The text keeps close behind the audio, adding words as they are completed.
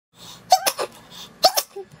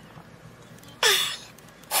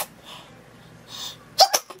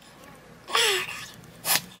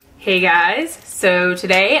Hey guys, so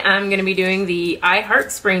today I'm going to be doing the I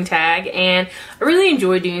Heart Spring tag, and I really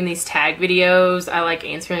enjoy doing these tag videos. I like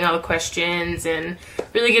answering all the questions and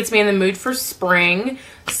really gets me in the mood for spring.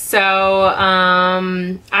 So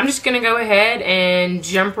I'm just going to go ahead and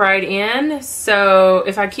jump right in. So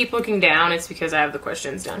if I keep looking down, it's because I have the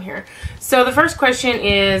questions down here. So the first question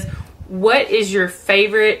is, what is your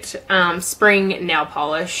favorite spring nail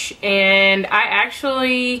polish? And I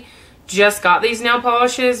actually just got these nail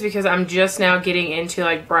polishes because I'm just now getting into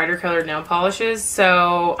like brighter colored nail polishes.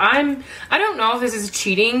 So I don't know if this is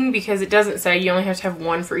cheating because it doesn't say you only have to have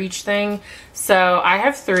one for each thing. So I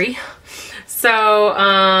have 3.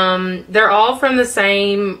 So they're all from the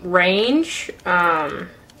same range.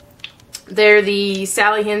 They're the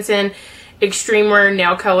Sally Hansen Xtreme Wear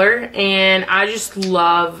nail color, and I just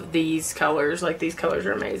love these colors. Like, these colors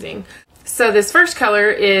are amazing. So this first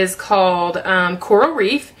color is called Coral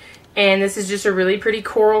Reef. And this is just a really pretty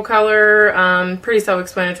coral color, pretty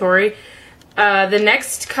self-explanatory. The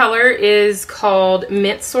next color is called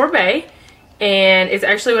Mint Sorbet, and it's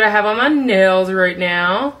actually what I have on my nails right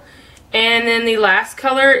now. And then the last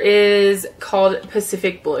color is called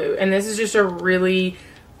Pacific Blue, and this is just a really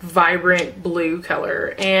vibrant blue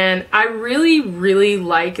color. And I really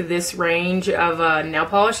like this range of nail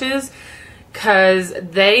polishes because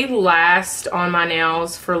they last on my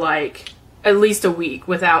nails for like at least a week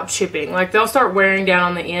without chipping. Like, they'll start wearing down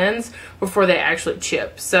on the ends before they actually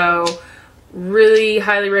chip. So really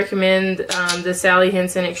highly recommend the Sally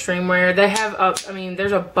Hansen Xtreme Wear. They have I mean,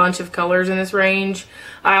 there's a bunch of colors in this range.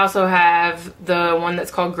 I also have the one that's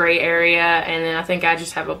called Gray Area, and then I think I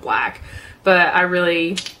just have a black. But I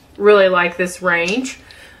really like this range.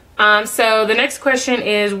 So the next question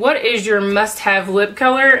is, what is your must-have lip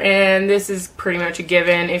color? And this is pretty much a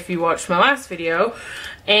given if you watched my last video.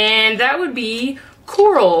 And that would be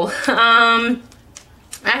coral. I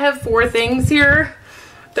have 4 things here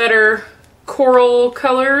that are coral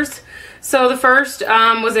colors. So the first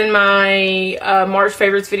was in my March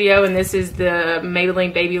favorites video, and this is the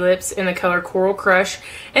Maybelline Baby Lips in the color Coral Crush.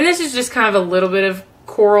 And this is just kind of a little bit of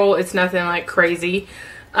coral. It's nothing like crazy.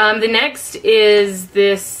 The next is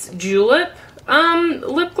this Julep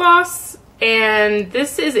lip gloss, and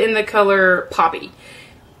this is in the color Poppy.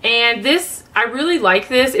 And this, I really like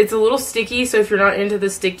this. It's a little sticky, so if you're not into the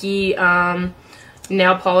sticky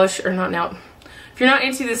nail polish, or not nail, if you're not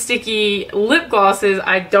into the sticky lip glosses,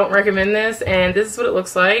 I don't recommend this. And this is what it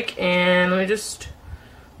looks like. And let me just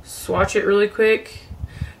swatch it really quick.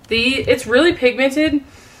 It's really pigmented,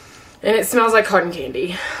 and it smells like cotton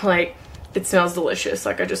candy. Like, it smells delicious.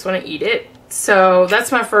 Like, I just want to eat it. So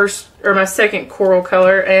that's my second coral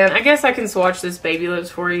color, and I guess I can swatch this Baby Lips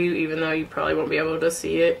for you, even though you probably won't be able to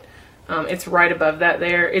see it. It's right above that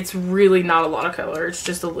there. It's really not a lot of color. It's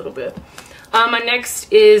just a little bit. My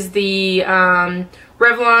next is the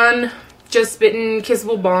Revlon Just Bitten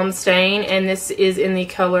Kissable Balm Stain, and this is in the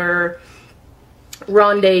color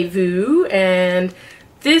Rendezvous, and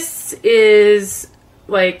this is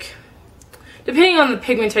like, depending on the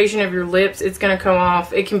pigmentation of your lips, it's going to come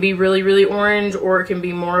off. It can be really orange, or it can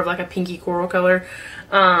be more of like a pinky coral color.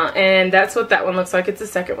 And that's what that one looks like. It's the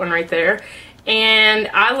second one right there. And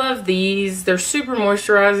I love these. They're super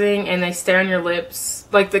moisturizing, and they stay on your lips.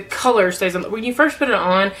 Like, the color stays on. When you first put it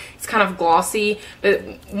on, it's kind of glossy. But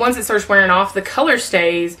once it starts wearing off, the color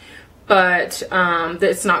stays. But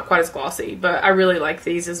it's not quite as glossy. But I really like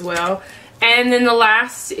these as well. And then the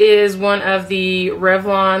last is one of the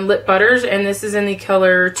Revlon lip butters, and this is in the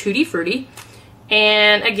color Tutti Frutti.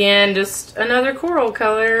 And again, just another coral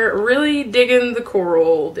color. Really digging the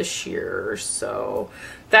coral this year. So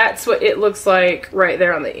that's what it looks like right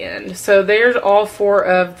there on the end. So there's all 4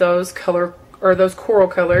 of those those coral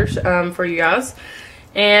colors for you guys.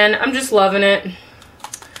 And I'm just loving it.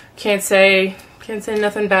 Can't say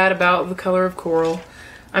nothing bad about the color of coral.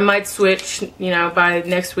 I might switch, you know, by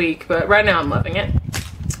next week, but right now I'm loving it.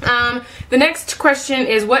 The next question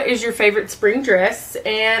is, what is your favorite spring dress?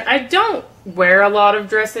 And I don't wear a lot of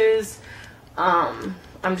dresses. I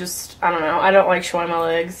don't know. I don't like showing my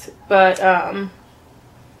legs. But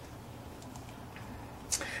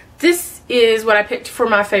this is what I picked for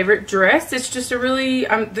my favorite dress. It's just a really,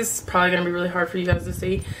 this is probably going to be really hard for you guys to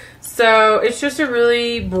see. So it's just a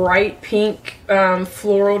really bright pink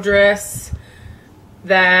floral dress.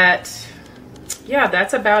 Yeah,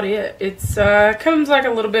 that's about it. It's comes like a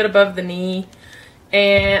little bit above the knee,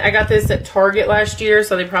 and I got this at Target last year,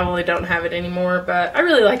 so they probably don't have it anymore, but I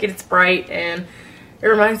really like it. It's bright, and it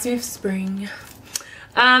reminds me of spring.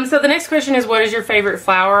 So the next question is, what is your favorite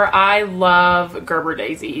flower? I love Gerber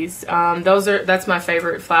daisies. That's my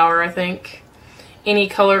favorite flower, I think. Any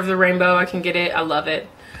color of the rainbow, I can get it. I love it.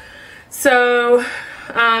 So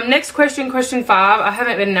next question, question 5. I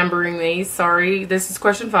haven't been numbering these. Sorry. This is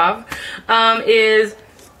question 5. Is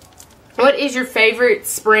what is your favorite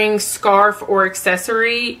spring scarf or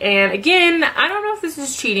accessory? And again, I don't know if this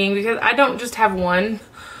is cheating because I don't just have one.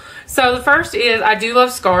 So the first is I do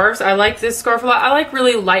love scarves. I like this scarf a lot. I like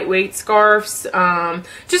really lightweight scarves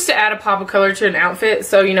just to add a pop of color to an outfit.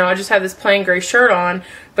 So, you know, I just have this plain gray shirt on,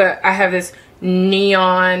 but I have this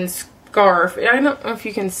neon scarf. I don't know if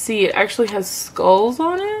you can see, it actually has skulls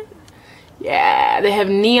on it. Yeah, they have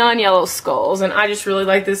neon yellow skulls, and I just really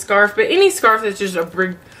like this scarf. But any scarf that's just a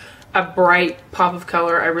bright pop of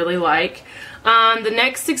color I really like. The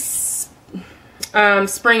next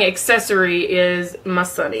spring accessory is my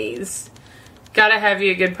sunnies. Gotta have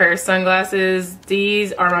you a good pair of sunglasses.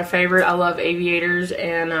 These are my favorite. I love aviators,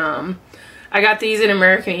 and I got these at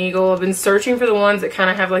American Eagle. I've been searching for the ones that kind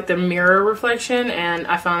of have like the mirror reflection, and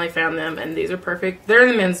I finally found them, and these are perfect. They're in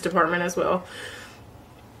the men's department as well.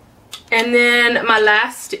 And then my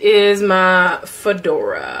last is my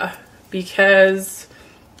fedora, because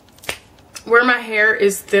where my hair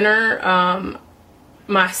is thinner,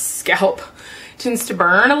 my scalp tends to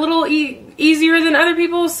burn a little easier than other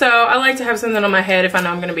people, so I like to have something on my head if I know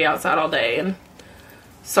I'm going to be outside all day. And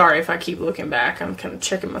sorry if I keep looking back, I'm kind of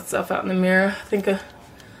checking myself out in the mirror. I think I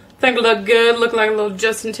look good, look like a little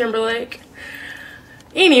Justin Timberlake.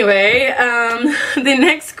 Anyway, the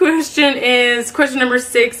next question is question number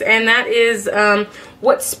 6, and that is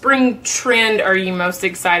what spring trend are you most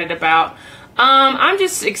excited about? I'm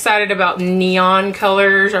just excited about neon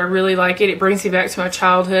colors. I really like it. It brings me back to my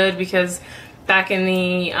childhood, because back in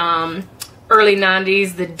the early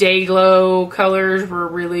 90s, the day glow colors were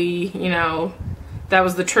really, you know, that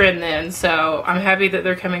was the trend then. So I'm happy that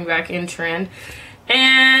they're coming back in trend.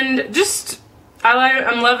 And just,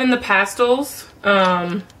 I'm loving the pastels.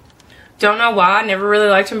 Don't know why. I never really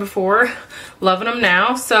liked them before. Loving them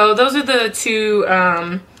now. So those are the two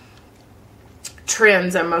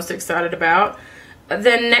trends I'm most excited about. The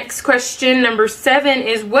next question, number 7,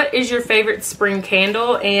 is what is your favorite spring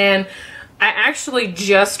candle? And I actually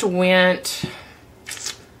just went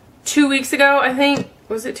 2 weeks ago, I think.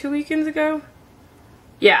 Was it 2 weekends ago?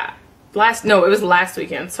 Yeah. No, it was last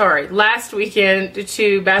weekend. Sorry. Last weekend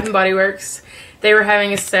to Bath & Body Works. They were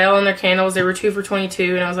having a sale on their candles. They were 2 for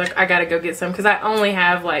 $22, and I was like, I gotta go get some, because I only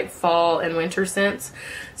have like fall and winter scents.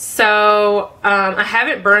 So I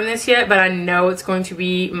haven't burned this yet, but I know it's going to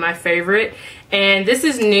be my favorite. And this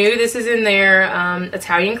is new. This is in their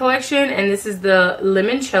Italian collection, and this is the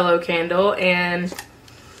limoncello candle, and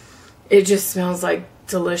it just smells like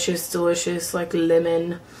delicious, delicious, like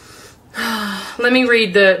lemon. Let me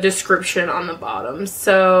read the description on the bottom.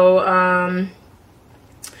 So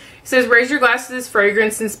it says, raise your glass to this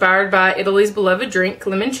fragrance inspired by Italy's beloved drink,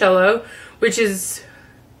 limoncello, which is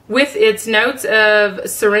with its notes of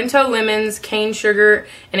Sorrento lemons, cane sugar,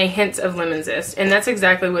 and a hint of lemon zest. And that's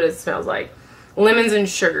exactly what it smells like. Lemons and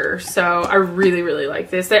sugar. So I really, really like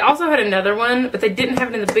this. They also had another one, but they didn't have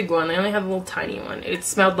it in the big one. They only had a little tiny one. It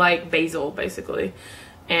smelled like basil, basically.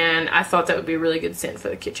 And I thought that would be a really good scent for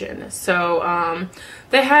the kitchen. So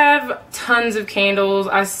they have tons of candles.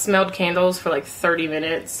 I smelled candles for like 30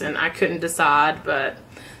 minutes and I couldn't decide, but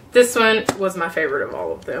this one was my favorite of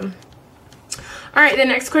all of them. All right, the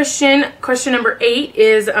next question, question number 8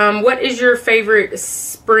 is what is your favorite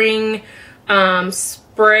spring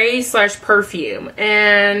spray / perfume?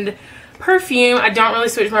 And perfume, I don't really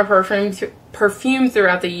switch my perfume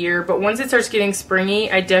throughout the year, but once it starts getting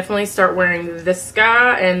springy, I definitely start wearing this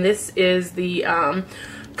guy, and this is the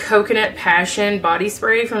Coconut Passion body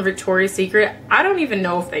spray from Victoria's Secret. I don't even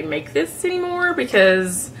know if they make this anymore,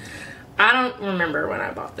 because I don't remember when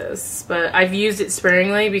I bought this, but I've used it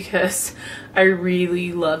sparingly because I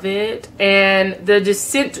really love it. And the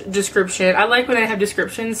scent description, I like when I have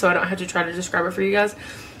descriptions so I don't have to try to describe it for you guys,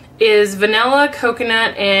 is vanilla,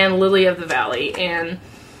 coconut, and lily of the valley. And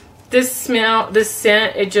this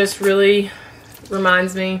scent, it just really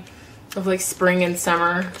reminds me of like spring and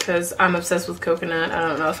summer, because I'm obsessed with coconut. I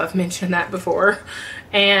don't know if I've mentioned that before.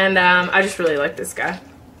 And I just really like this guy.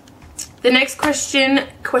 The next question,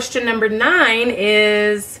 question number 9,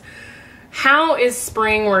 is how is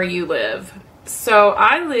spring where you live? So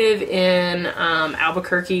I live in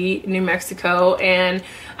Albuquerque, New Mexico, and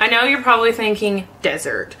I know you're probably thinking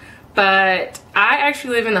desert, but I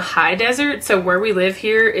actually live in the high desert. So where we live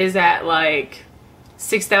here is at like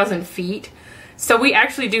 6,000 feet. So we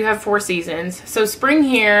actually do have 4 seasons. So spring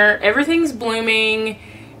here, everything's blooming,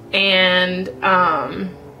 and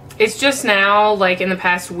it's just now, like in the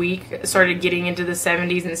past week, started getting into the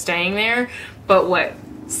 70s and staying there. But what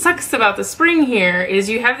sucks about the spring here is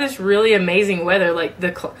you have this really amazing weather. Like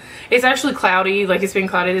it's actually cloudy, like it's been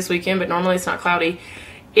cloudy this weekend, but normally it's not cloudy.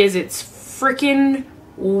 It's freaking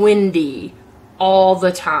windy all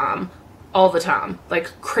the time,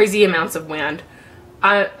 like crazy amounts of wind.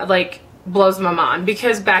 Blows my mind,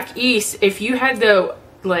 because back east, if you had the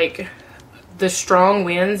strong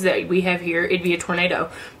winds that we have here, it'd be a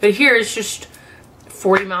tornado. But here it's just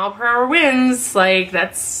 40-mile-per-hour winds. Like,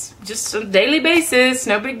 that's just a daily basis,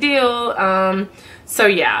 no big deal. So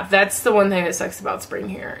yeah, that's the one thing that sucks about spring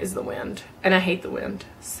here, is the wind, and I hate the wind.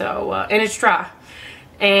 So and it's dry,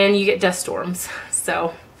 and you get dust storms.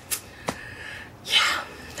 So yeah,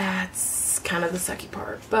 that's kind of the sucky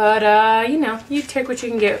part. But you know, you take what you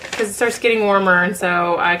can get, because it starts getting warmer, and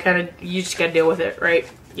so you just gotta deal with it, right?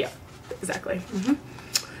 Yeah, exactly.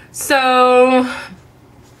 So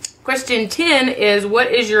question 10 is,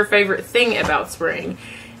 what is your favorite thing about spring?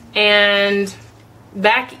 And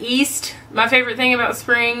back east, my favorite thing about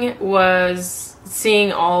spring was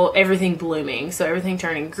seeing everything blooming. So everything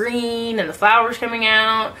turning green and the flowers coming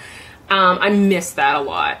out. I miss that a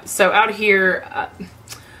lot. So out here,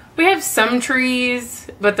 we have some trees,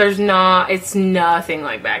 but it's nothing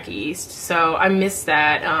like back east. So I miss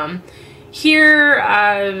that. Here,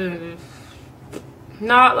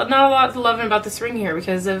 not a lot loving about the spring here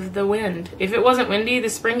because of the wind. If it wasn't windy, the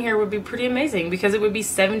spring here would be pretty amazing, because it would be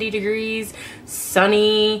 70 degrees,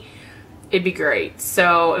 sunny. It'd be great.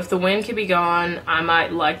 So if the wind could be gone, I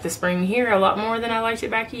might like the spring here a lot more than I liked it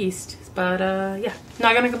back east. But yeah,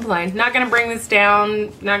 not gonna complain. Not gonna bring this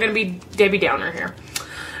down. Not gonna be Debbie Downer here.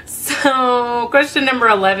 So question number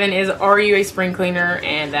 11 is, are you a spring cleaner?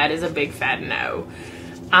 And that is a big fat no.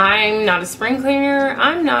 I'm not a spring cleaner.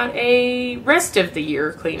 I'm not a rest of the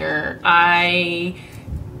year cleaner. I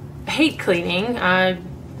hate cleaning. I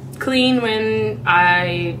clean when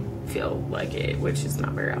I feel like it, which is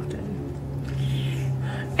not very often.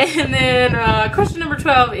 And then question number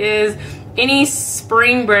 12 is, any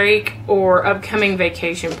spring break or upcoming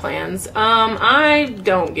vacation plans? I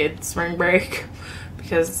don't get spring break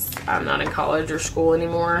because I'm not in college or school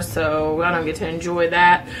anymore, so I don't get to enjoy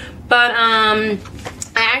that. But I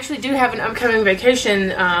actually do have an upcoming vacation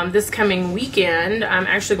this coming weekend. I'm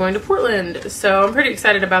actually going to Portland, so I'm pretty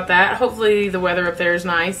excited about that. Hopefully the weather up there is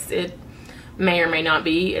nice. It may or may not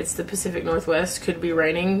be. It's the Pacific Northwest. Could be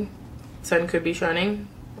raining. Sun could be shining.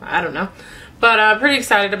 I don't know. But I'm pretty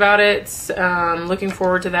excited about it. Looking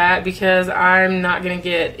forward to that, because I'm not going to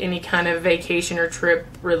get any kind of vacation or trip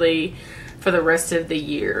really for the rest of the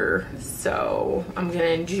year. So I'm going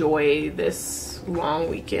to enjoy this long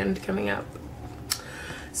weekend coming up.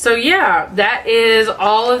 So yeah, that is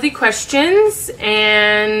all of the questions,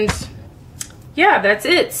 and yeah, that's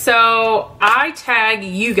it. So I tag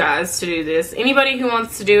you guys to do this. Anybody who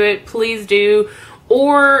wants to do it, please do.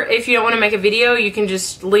 Or if you don't want to make a video, you can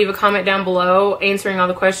just leave a comment down below answering all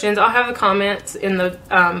the questions. I'll have the comments in the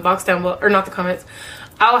box down below, or not the comments.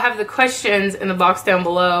 I'll have the questions in the box down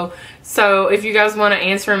below. So if you guys want to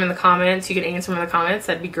answer them in the comments, you can answer them in the comments.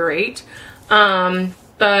 That'd be great.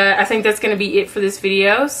 But I think that's going to be it for this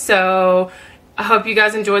video. So I hope you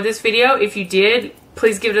guys enjoyed this video. If you did,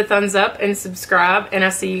 please give it a thumbs up and subscribe. And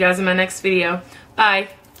I'll see you guys in my next video. Bye.